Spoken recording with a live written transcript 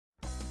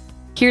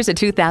Here's a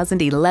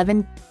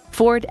 2011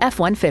 Ford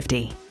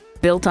F-150.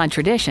 Built on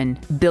tradition,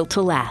 built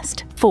to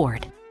last.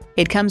 Ford.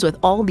 It comes with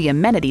all the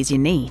amenities you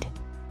need.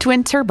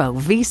 Twin-turbo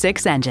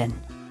V6 engine.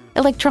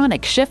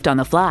 Electronic shift on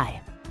the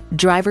fly.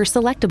 Driver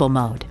selectable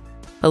mode.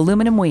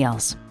 Aluminum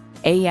wheels.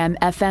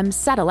 AM/FM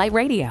satellite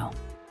radio.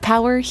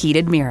 Power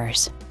heated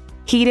mirrors.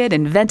 Heated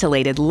and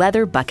ventilated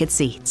leather bucket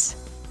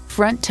seats.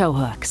 Front tow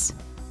hooks.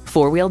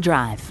 Four-wheel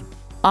drive.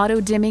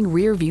 Auto-dimming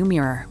rear view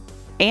mirror.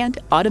 And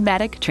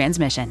automatic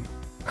transmission.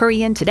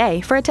 Hurry in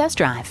today for a test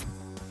drive.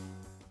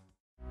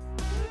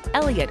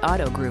 Elliott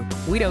Auto Group.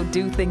 We don't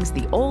do things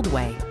the old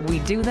way, we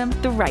do them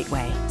the right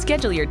way.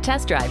 Schedule your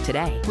test drive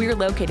today. We're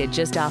located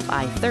just off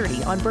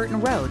I-30 on Burton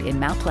Road in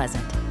Mount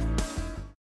Pleasant.